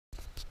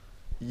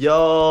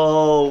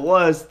Yo,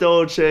 what's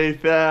Dolce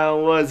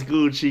fam? What's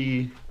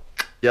Gucci?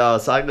 Yo,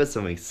 so I got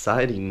some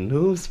exciting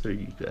news for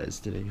you guys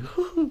today.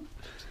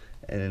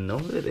 And en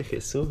nombre de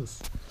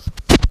Jesús.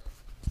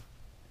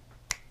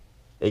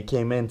 It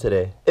came in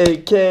today.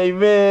 It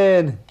came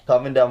in!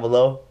 Comment down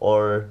below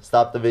or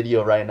stop the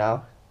video right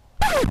now.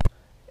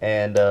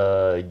 And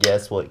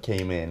guess what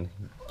came in?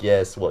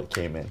 Guess what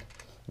came in?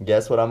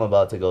 Guess what I'm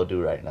about to go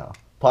do right now?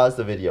 Pause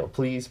the video.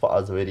 Please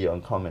pause the video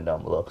and comment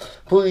down below.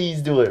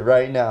 Please do it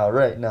right now,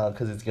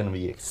 because it's gonna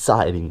be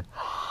exciting.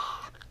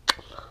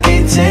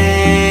 Can't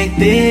take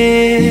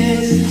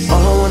this.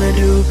 All I wanna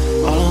do,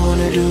 all I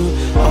wanna do,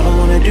 all I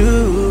wanna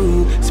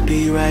do is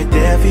be right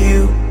there for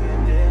you.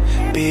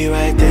 Be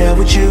right there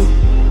with you.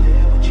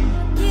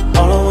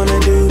 All I wanna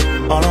do,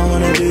 all I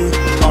wanna do,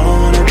 all I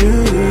wanna do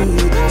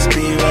is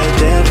be right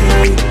there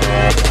for you.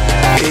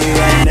 Be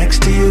right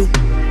next to you.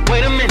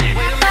 Wait a minute.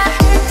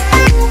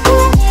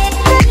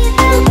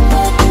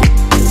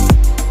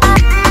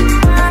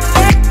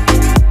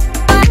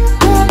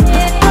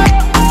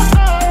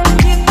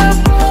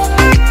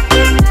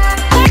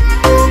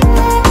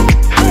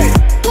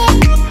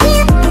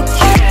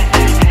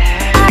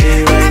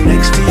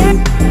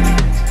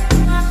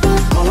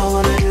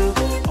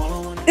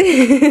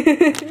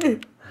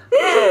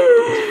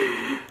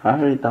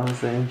 Alright, that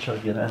was the intro.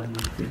 Get out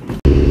of here.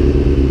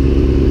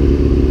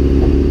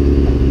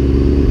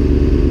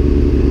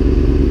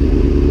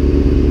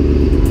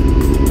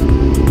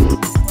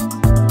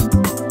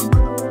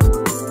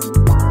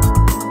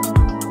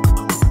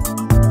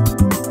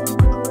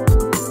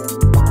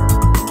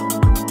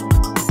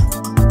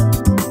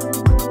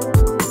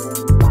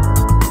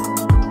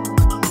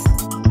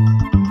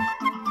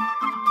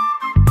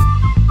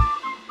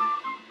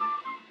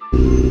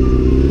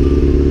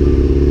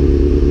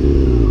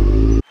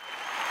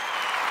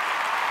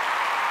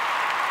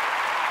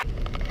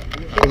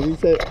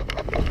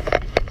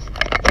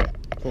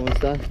 ¿Cómo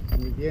está?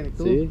 Muy bien, ¿y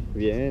tú? Sí,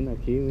 bien,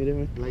 aquí,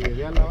 míreme. La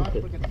llevé a lavar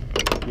porque...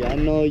 Ya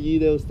no oí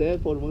de usted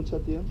por mucho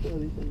tiempo,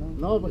 dije, no.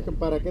 No, porque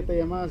 ¿para qué te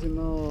llamaba si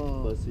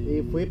no...? Pues sí.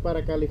 Y fui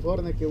para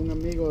California, que un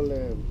amigo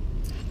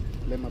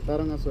le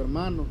mataron a su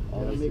hermano,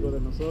 Oh, era amigo sí.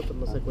 de nosotros,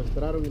 lo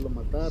secuestraron y lo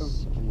mataron.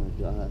 Oh my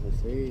God.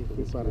 Sí,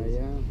 fui para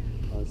allá.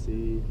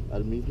 Así,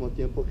 al mismo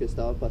tiempo que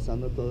estaba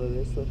pasando todo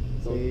esto.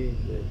 Todo Sí.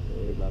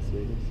 de Las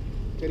Vegas.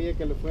 Quería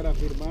que le fuera a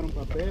firmar un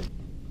papel.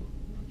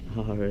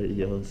 Alright,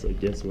 yo, so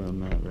guess where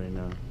I'm at right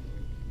now.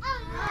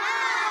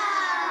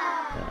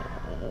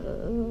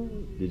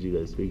 Did you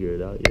guys figure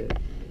it out yet?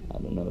 I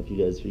don't know if you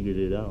guys figured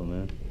it out,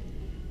 man.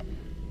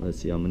 Let's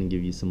see, I'm gonna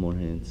give you some more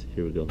hints.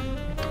 Here we go.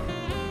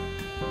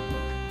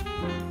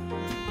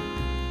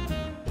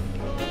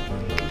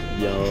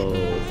 Yo,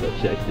 so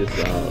check this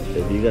out.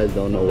 If you guys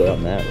don't know where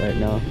I'm at right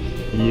now,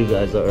 you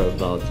guys are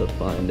about to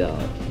find out.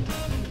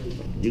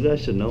 You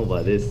guys should know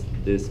by this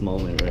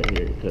moment right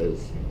here,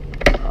 because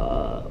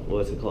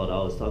what's it called? I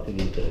was talking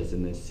to you guys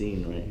in this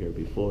scene right here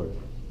before.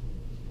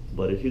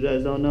 But if you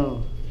guys don't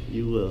know,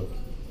 you will.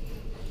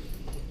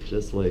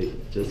 Just wait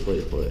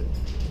for it.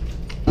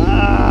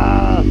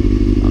 Ah!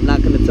 I'm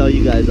not gonna tell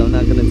you guys. I'm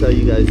not gonna tell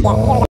you guys.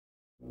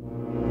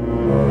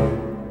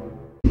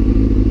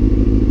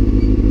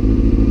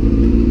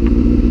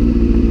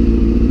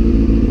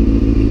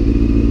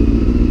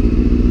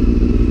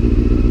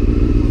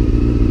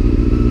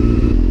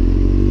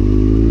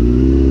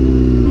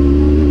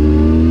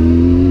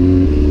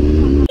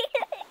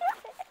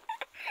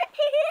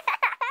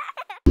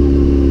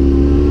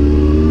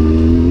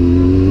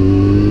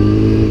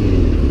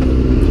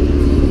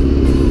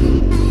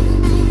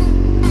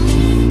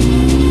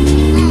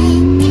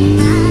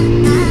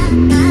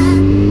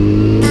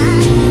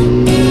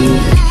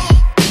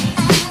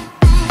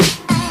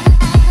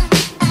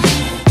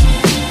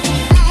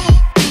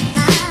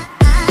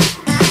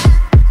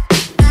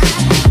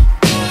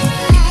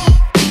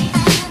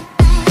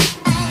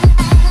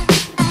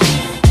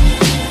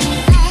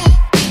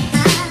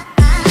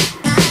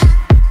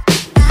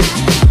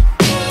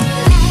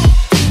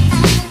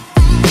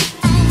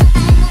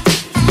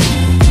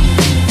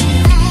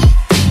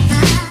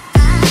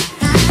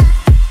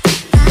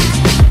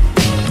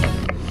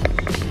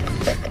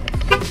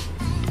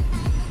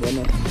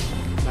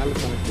 Dale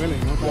para la escuela,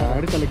 ¿no?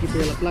 Ahorita le quito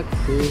ya la placa.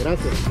 Sí.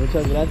 Gracias.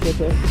 Muchas gracias,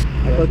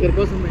 A cualquier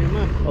cosa me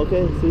llamas. Ok,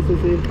 sí.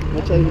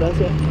 Muchas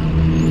gracias.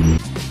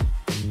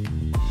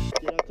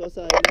 Cualquier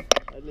cosa,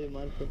 ahí le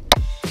marco.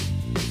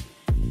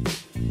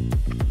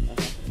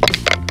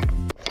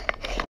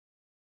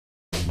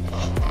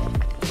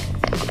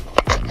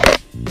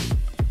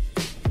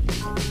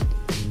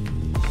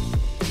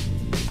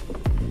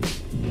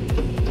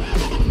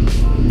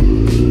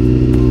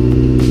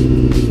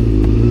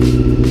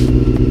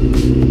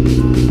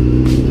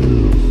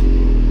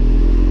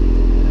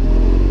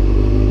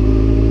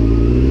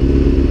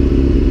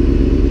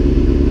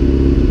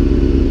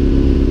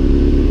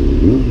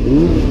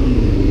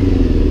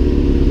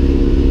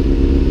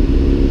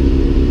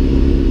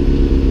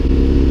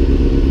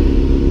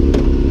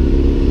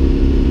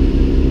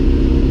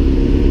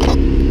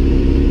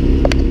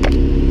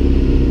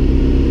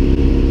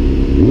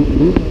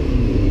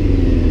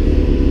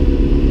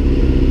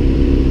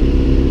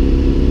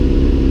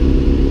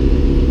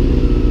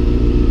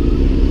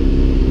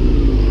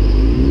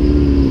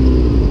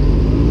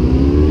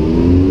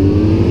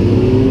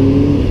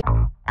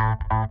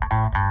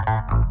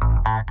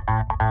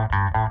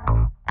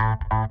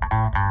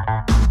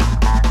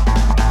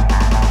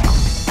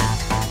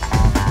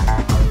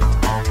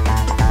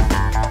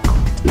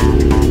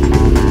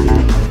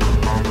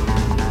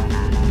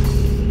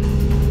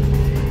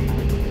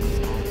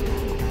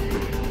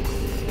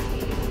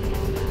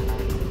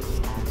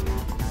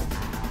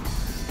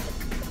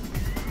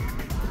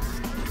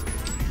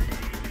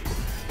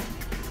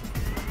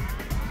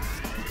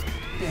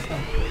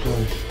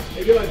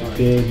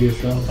 Good,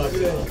 yourself?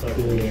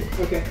 Good.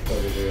 Okay.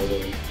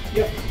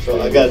 Yeah.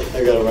 So I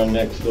gotta run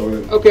next door.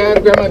 Okay, I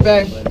gotta grab my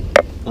bag.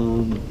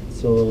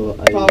 So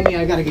Follow me,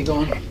 I gotta get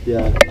going.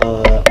 Yeah,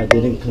 I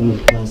didn't come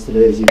to class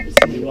today, as you can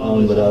see,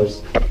 but I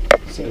was.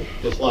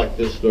 Just lock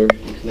this door. You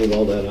can leave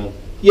all that on.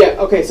 Yeah,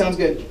 okay, sounds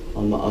good. I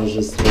was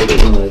just told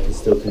that I can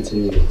still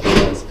continue the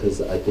class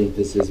because I think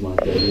this is my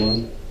third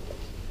one.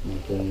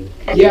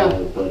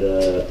 Yeah.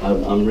 But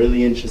I'm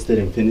really interested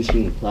in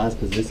finishing the class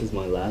because this is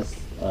my last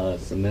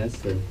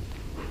semester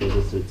for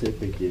the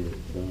certificate.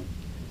 So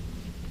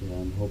yeah,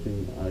 I'm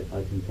hoping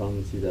I can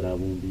promise you that I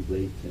won't be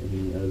late to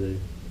any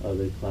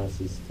other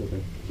classes till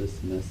the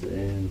semester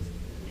ends.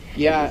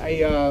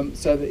 Yeah,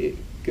 so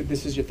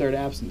this is your third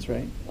absence,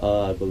 right?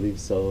 I believe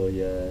so.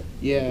 Yeah.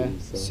 Yeah.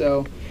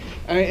 So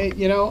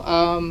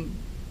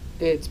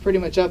it's pretty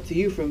much up to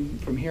you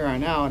from here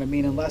on out. I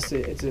mean, unless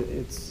it's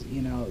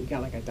you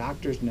got like a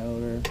doctor's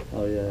note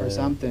or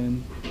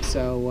something.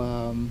 So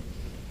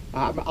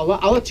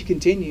I'll let you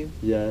continue.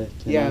 Yeah.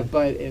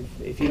 But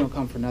if you don't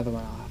come for another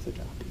one, I'll have to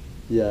drop you.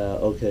 Yeah.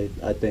 Okay.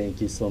 I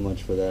thank you so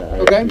much for that. I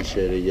Okay.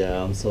 appreciate it.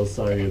 Yeah. I'm so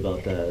sorry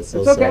about that. So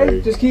it's okay.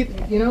 sorry. Just keep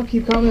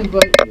coming,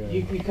 but Yeah.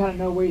 you kind of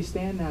know where you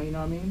stand now. You know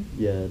what I mean?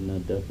 Yeah. No.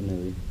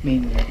 Definitely.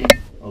 Yeah.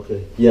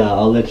 Okay. Yeah.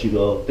 I'll let you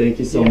go. Thank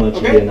you so much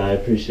Okay. again. I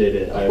appreciate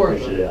it. Of course.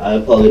 Appreciate it. I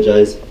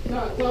apologize.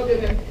 No, it's all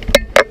good, man.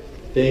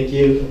 Thank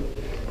you.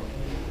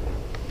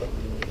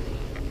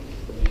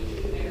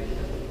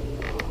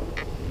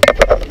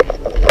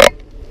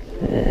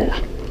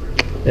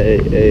 Hey,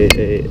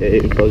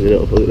 fuck it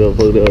up.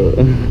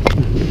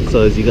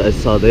 So as you guys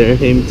saw there,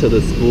 came to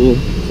the school,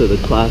 to the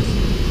class.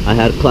 I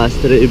had class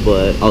today,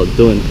 but I was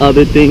doing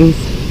other things,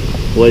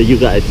 what you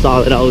guys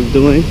saw that I was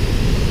doing.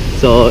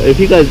 So if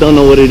you guys don't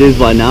know what it is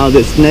by now,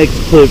 this next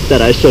clip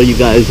that I show you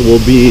guys will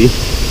be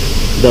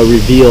the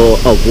reveal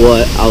of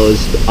what I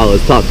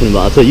was talking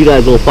about. So you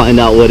guys will find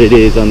out what it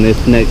is on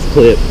this next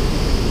clip.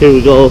 Here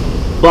we go.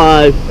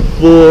 5,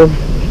 4,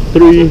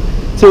 3,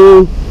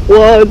 2,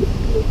 1.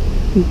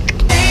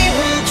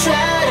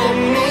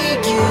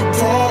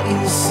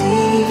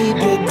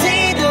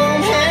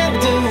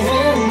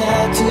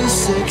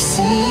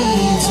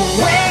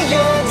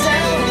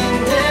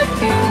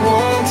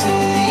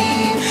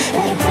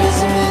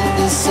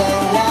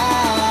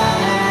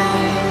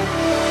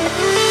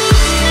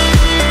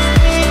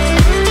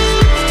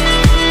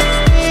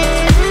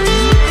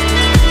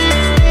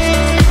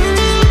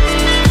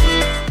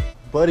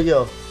 Buddy,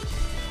 yo,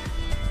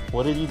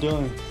 what are you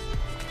doing?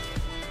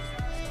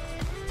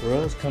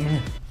 Rose, come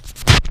here.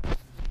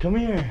 Come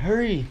here,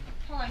 hurry.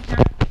 Hold on,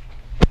 camera.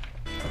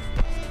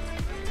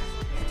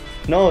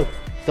 No,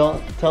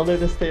 don't tell her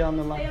to stay on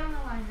the line. Stay on the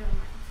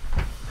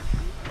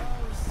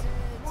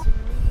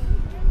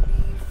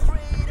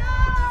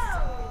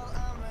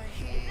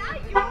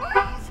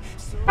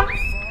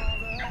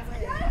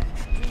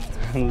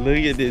line, Look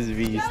at this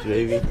beast,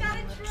 baby.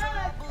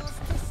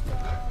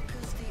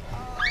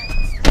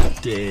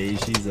 Dang,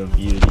 she's a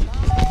beauty.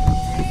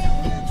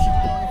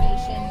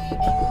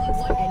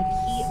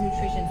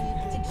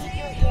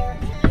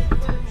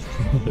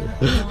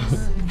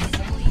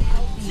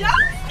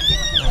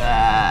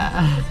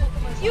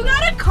 You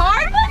got a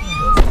card?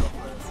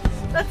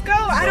 Let's go.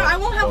 I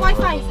won't have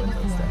Wi-Fi.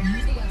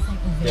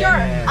 Sure.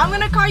 I'm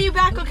gonna call you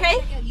back,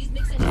 okay?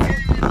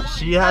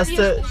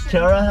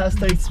 Kara has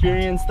to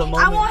experience the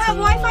moment. I won't have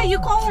Wi-Fi. You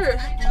call her.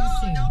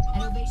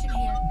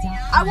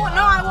 I won't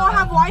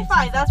have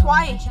Wi-Fi. That's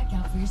why.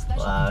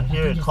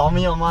 Here, call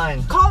me on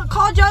mine. Call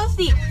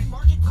Josdy.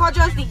 Call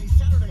Josdy.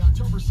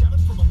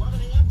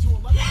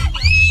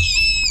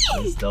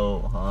 It's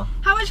dope, huh?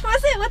 How much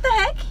was it? What the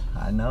heck?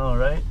 I know,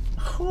 right?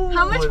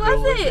 How much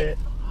was it?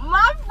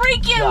 My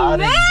freaking God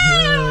man, is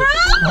good. bro!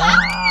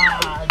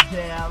 Ah,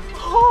 damn.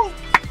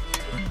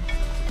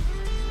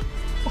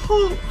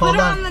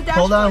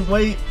 Hold on,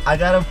 wait. I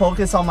gotta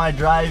focus on my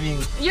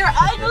driving. You're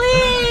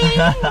ugly!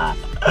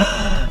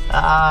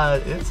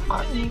 It's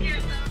hot.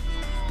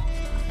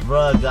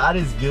 Bruh, God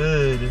is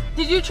good.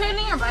 Did you trade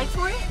in your bike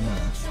for it? No.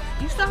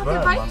 You still have Bruh,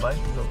 your bike? my bike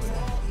is over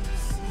there.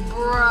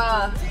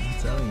 Bruh.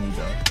 I'm telling you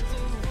though.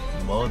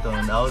 Both of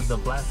them. That was the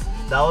plan.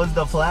 That was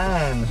the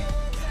plan.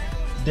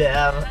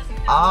 Damn.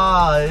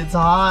 It's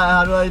hot.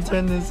 How do I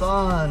turn this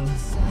on?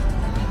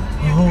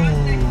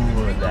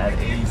 Ooh, that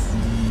AC.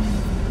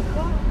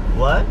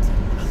 What?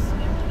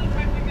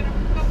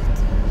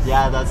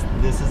 Yeah,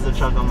 this is the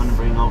truck I'm gonna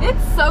bring over.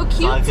 It's so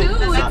cute too.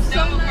 It's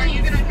so nice. Are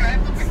you gonna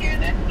drive over here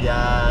then?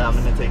 Yeah, I'm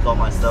gonna take all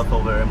my stuff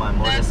over in my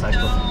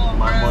motorcycle.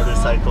 My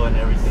motorcycle and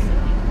everything.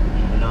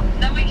 You know?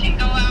 Then we can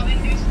go out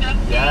and do stuff.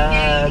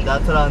 Yeah,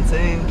 that's what I'm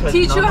saying.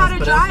 Teach you how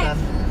to drive.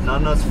 No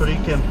nos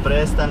freaking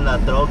prestan la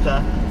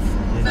troca.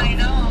 You know? I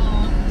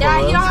know. Yeah,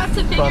 you don't have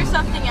to figure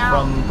something out.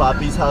 From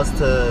Papi's house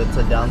to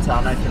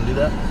downtown, I can do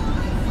that.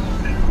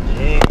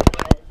 Yeah.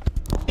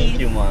 Thank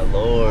you, my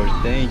Lord.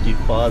 Thank you,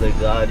 Father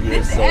God.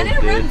 You're so and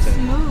it good runs to me.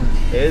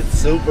 smooth. It's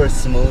super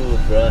smooth,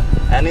 bruh.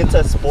 And it's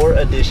a sport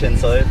edition,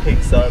 so it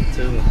picks up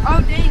too.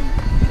 Oh, dang.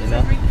 You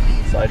know?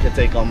 So I can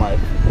take all my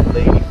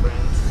lady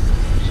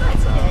friends.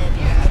 Shouts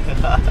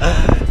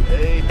out.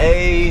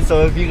 Hey,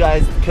 so if you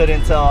guys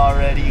couldn't tell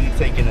already, you're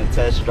taking a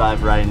test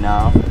drive right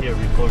now. Here,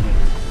 record me.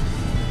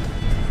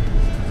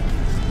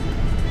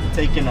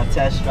 Taking a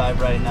test drive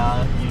right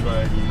now. You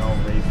already know,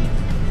 baby.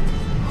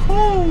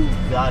 Whew.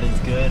 God is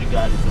good.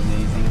 God is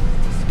amazing.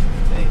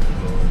 Thank you,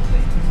 Lord.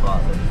 Thank you,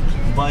 Father.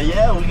 But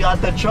yeah, we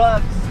got the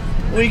truck.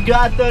 We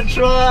got the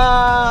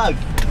truck.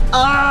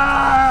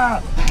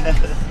 Ah!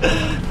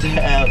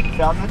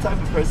 Damn. I'm the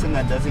type of person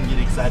that doesn't get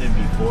excited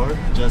before.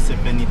 Just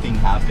if anything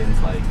happens,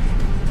 like,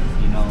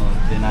 you know,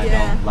 then I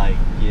don't like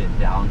get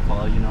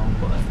downfall, you know.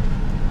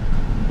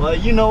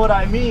 But you know what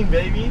I mean,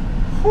 baby.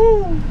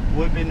 Whoo!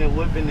 Whipping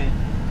it.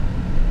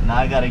 Now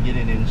I gotta get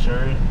it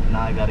insured.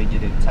 Now I gotta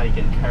get it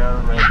taken care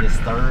of,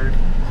 registered.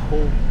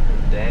 Oh,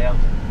 damn.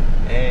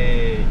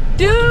 Hey.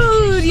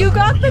 Dude, you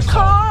got the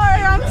car.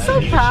 I'm so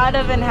proud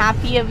of and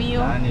happy of you.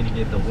 Now I need to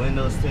get the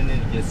windows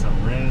tinted, get some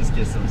rims,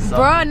 get some stuff.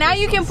 Bro, now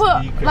you can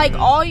put like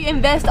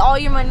invest all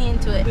your money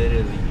into it.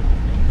 Literally.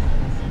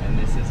 And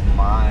this is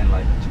mine,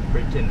 like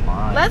freaking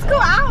mine. Let's go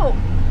out.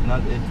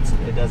 No,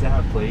 it doesn't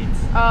have plates.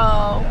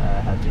 Oh. Yeah,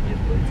 I have to get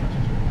plates.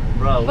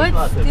 Bro,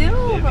 but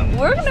still,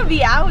 we're gonna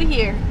be out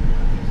here.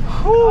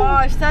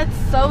 Gosh, that's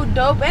so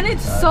dope, and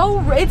it's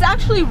it's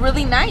actually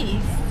really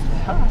nice.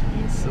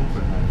 It's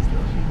super nice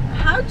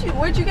though.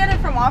 Where'd you get it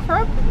from?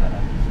 OfferUp? Yeah.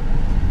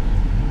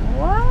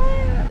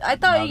 What? I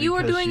thought you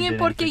were doing it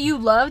porque you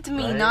loved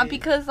me, right? Not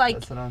because like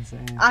that's what I'm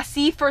saying. I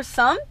see for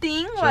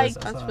something. Like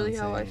that's really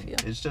how I feel.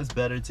 It's just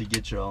better to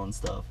get your own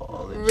stuff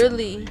all in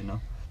really, you know.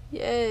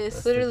 Yes,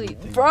 that's literally.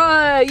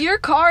 Bruh, your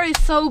car is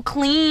so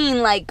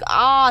clean. Like,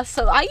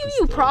 so I give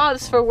you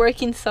props for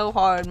working so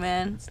hard,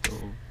 man.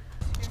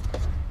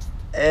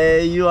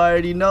 Hey, you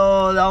already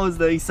know. That was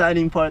the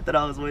exciting part that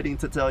I was waiting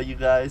to tell you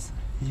guys.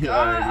 You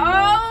already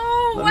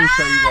know. Let me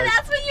show you guys.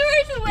 That's what you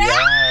were doing.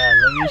 Yeah,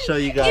 let me show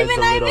you guys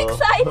Even I'm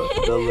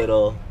excited. the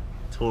little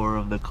tour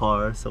of the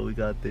car. So we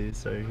got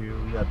this right here.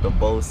 We got the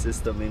Bose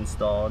system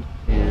installed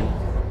here.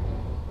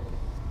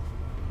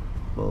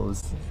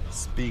 Bose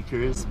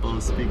speakers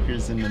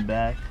in the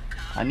back.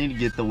 I need to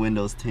get the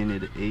windows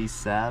tinted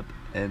ASAP,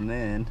 and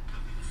then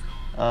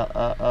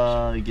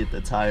get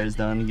the tires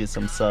done, get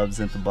some subs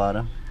at the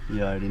bottom.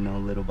 You already know,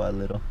 little by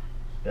little.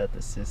 Got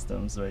the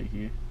systems right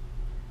here.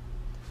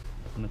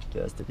 How much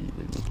gas did he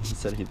leave me? He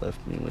said he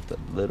left me with a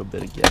little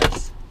bit of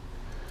gas,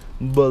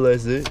 but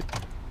that's it.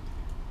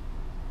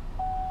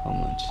 How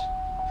much?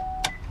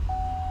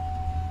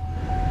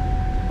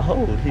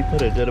 Oh, he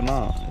put a good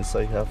amount. It's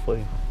like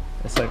halfway.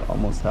 It's like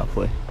almost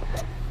halfway.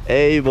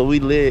 Hey, but we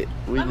lit.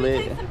 Let me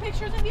take some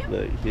pictures of you.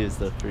 Look, here's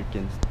the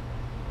freaking.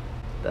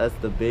 That's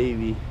the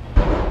baby.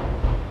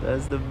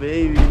 That's the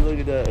baby. Look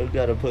at that. We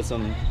gotta put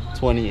some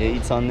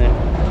 28s on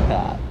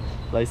there.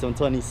 Like some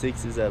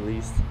 26s at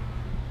least.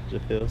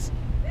 Feels.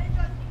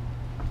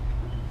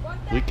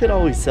 We could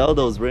always sell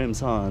those rims,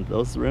 huh?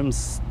 Those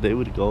rims, they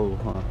would go,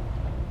 huh?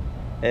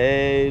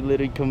 Hey,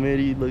 little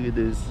committee, look at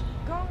this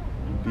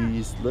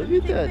beast. Look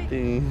at that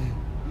thing.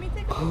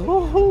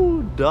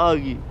 Oh,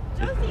 doggy.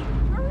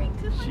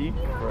 She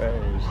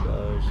fresh,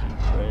 oh, she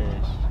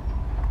fresh.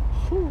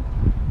 Whew.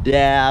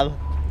 Dab.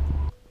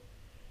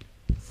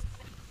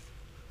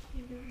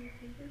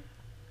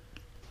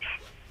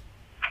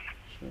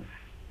 Sure.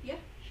 Yeah.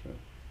 Sure.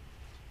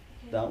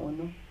 That one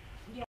though?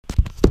 Yeah.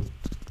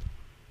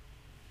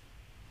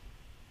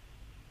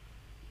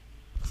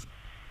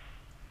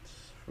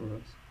 For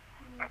us.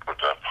 Put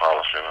that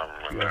policy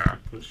number in there.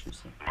 Push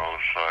yourself.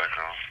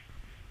 Motorcycle.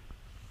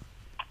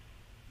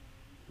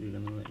 You're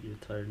gonna let your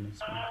tiredness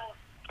win.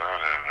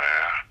 That in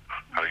there.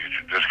 How to get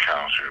your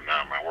discounts here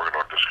now, man. Working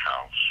on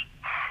discounts.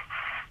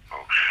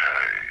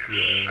 Okay.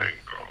 Yeah.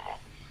 Single.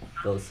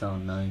 Those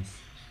sound nice.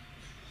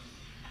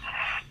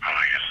 How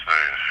do you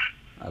say it?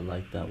 I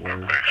like that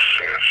word. Makes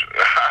sense.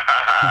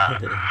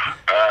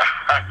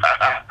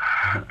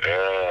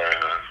 Yeah.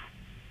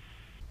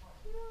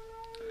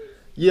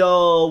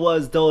 Yo,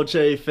 what's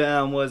Dolce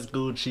fam? What's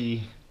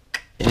Gucci?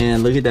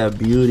 And look at that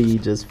beauty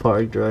just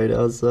parked right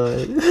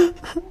outside.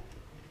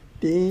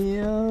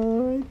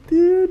 Damn, right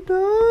there,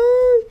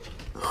 dog.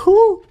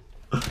 Whew.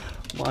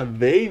 My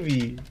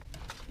baby.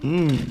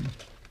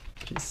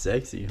 She's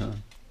sexy, huh?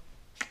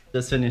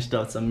 Just finished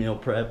up some meal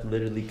prep.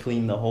 Literally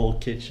cleaned the whole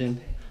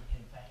kitchen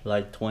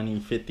like 20,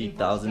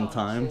 50,000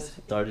 times.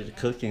 Started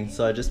cooking,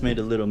 so I just made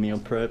a little meal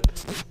prep.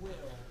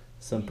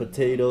 some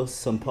potatoes,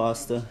 some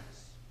pasta,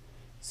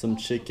 some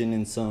chicken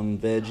and some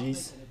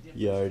veggies.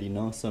 You already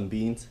know, some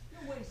beans.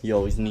 You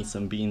always need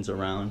some beans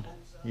around,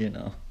 you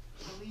know,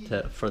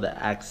 for the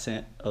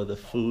accent of the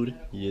food.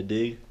 You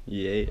dig?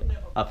 Yeah.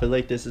 I feel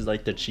like this is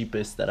like the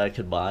cheapest that I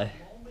could buy.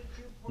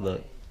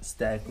 Look,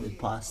 stacked with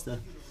pasta.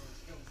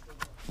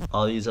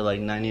 All these are like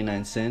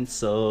 99 cents,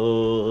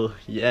 so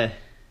yeah,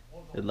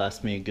 it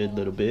lasts me a good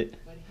little bit.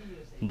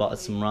 Bought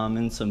some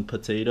ramen, some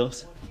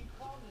potatoes.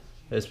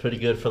 It's pretty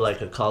good for like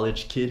a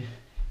college kid.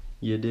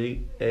 You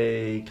dig?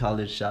 Hey,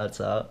 college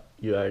shouts out.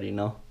 You already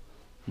know.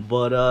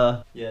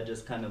 But yeah,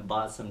 just kind of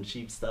bought some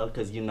cheap stuff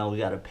because you know we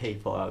gotta pay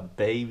for our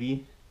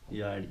baby.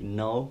 You already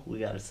know we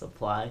gotta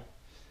supply,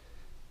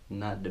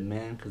 not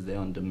demand, because they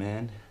on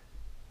demand.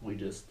 We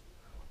just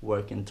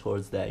working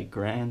towards that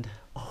grand.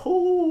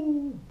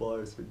 Oh,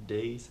 bars for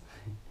days.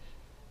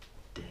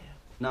 Damn.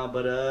 Nah,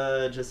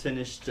 but just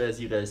finished, as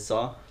you guys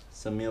saw,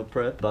 some meal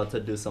prep. About to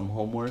do some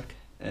homework,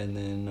 and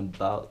then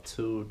about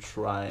to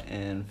try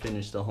and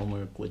finish the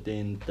homework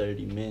within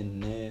 30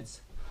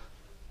 minutes.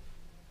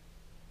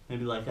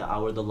 Maybe like an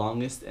hour the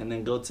longest, and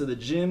then go to the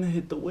gym,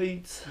 hit the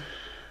weights,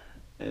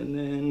 and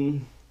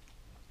then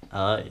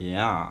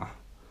yeah,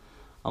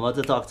 I'm about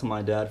to talk to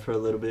my dad for a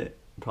little bit,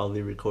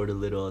 probably record a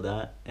little of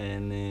that,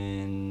 and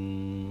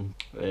then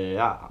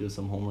yeah, do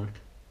some homework,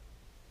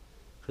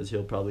 because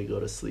he'll probably go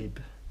to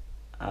sleep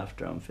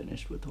after I'm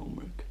finished with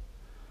homework.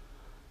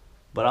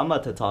 But I'm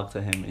about to talk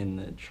to him in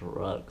the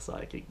truck so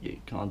I can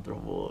get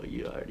comfortable.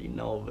 You already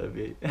know,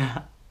 baby.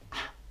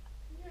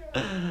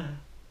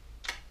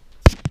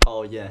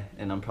 Oh yeah,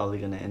 and I'm probably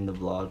gonna end the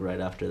vlog right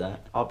after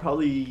that. I'll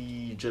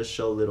probably just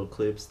show little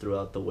clips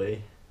throughout the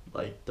way,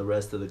 like the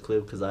rest of the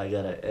clip, because I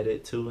gotta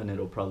edit too, and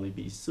it'll probably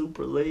be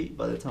super late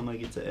by the time I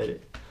get to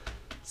edit.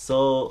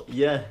 So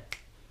yeah,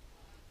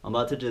 I'm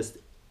about to just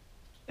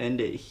end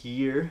it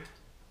here.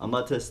 I'm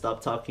about to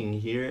stop talking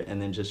here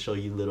and then just show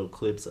you little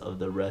clips of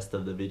the rest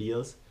of the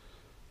videos.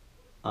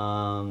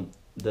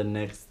 The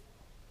next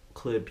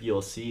clip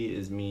you'll see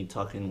is me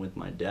talking with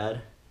my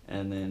dad,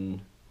 and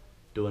then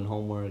doing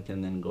homework,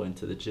 and then going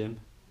to the gym.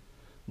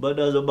 But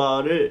that's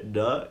about it,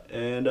 duh.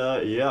 And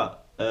yeah,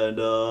 and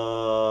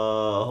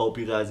hope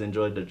you guys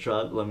enjoyed the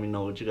truck. Let me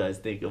know what you guys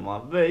think of my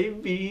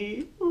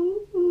baby.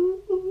 Ooh,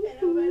 ooh, ooh.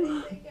 Ain't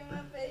nobody taking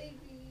my baby.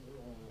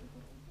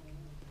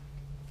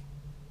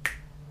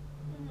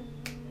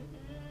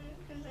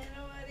 Cause ain't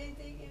nobody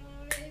taking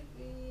my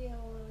baby. I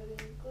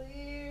want it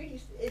clear.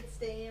 It's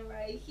staying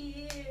right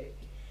here.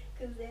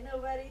 Cause ain't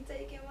nobody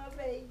taking my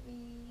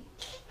baby.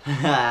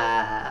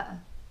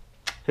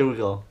 Here we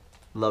go.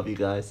 Love you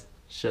guys.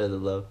 Share the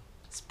love.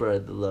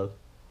 Spread the love.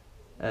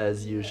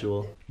 As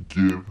usual.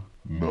 Give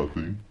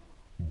nothing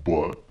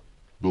but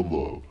the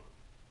love.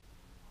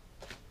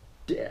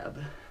 Dab.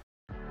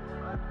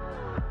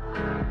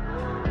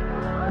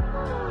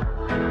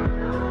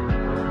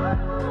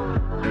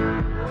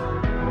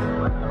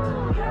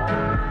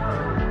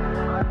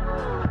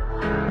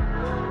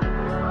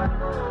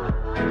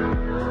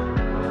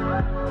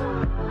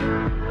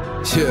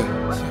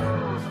 Yeah.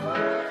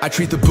 I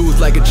treat the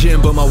booth like a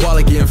gym, but my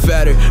wallet getting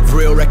fatter. For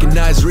real,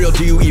 recognize real,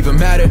 do you even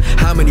matter?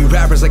 How many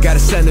rappers I gotta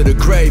send to the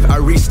grave? I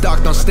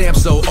restocked on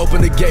stamps, so open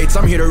the gates.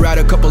 I'm here to write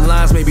a couple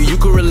lines, maybe you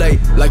could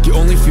relate. Like you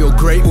only feel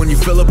great when you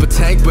fill up a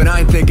tank, but I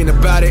ain't thinking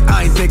about it,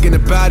 I ain't thinking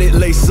about it.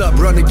 Lace up,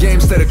 run the game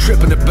instead of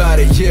tripping about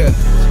it, yeah.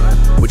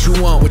 What you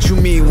want, what you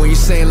mean when you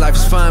saying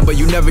life's fine, but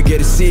you never get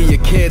to see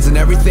your kids and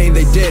everything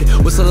they did.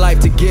 What's a life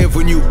to give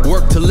when you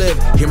work to live?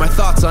 Hear my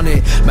thoughts on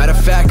it. Matter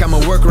of fact, I'm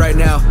at work right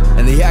now,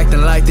 and they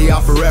acting like they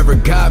all forever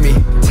got me.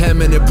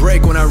 10-minute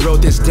break when I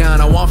wrote this down.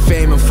 I want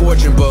fame and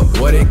fortune, but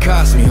what it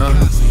cost me, huh?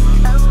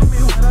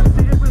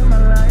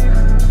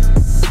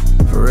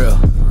 For real.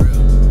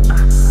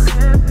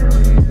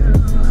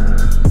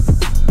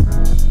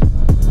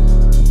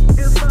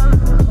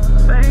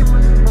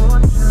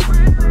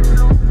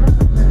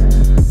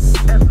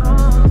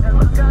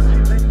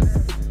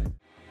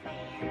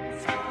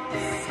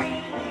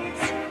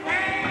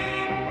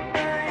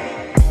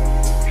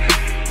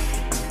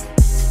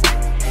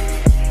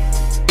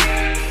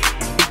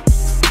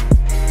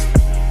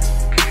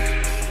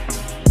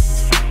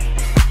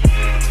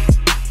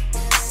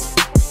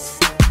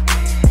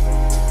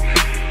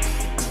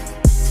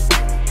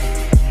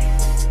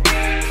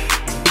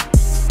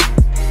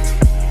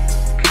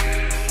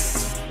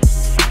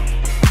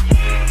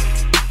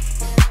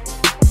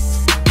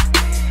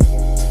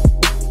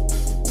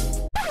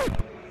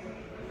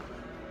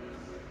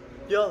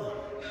 Yo,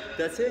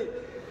 that's it.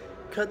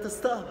 Cut the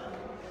stop.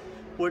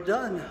 We're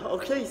done.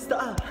 Okay,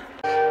 stop.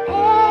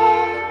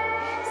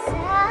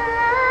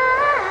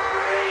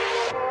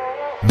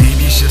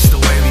 Maybe it's just the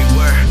way we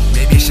were.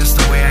 Maybe it's just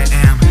the way I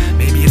am.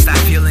 Maybe it's that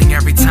feeling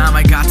every time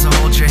I got to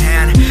hold your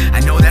hand. I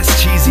know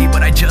that's cheesy,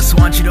 but I just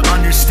want you to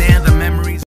understand.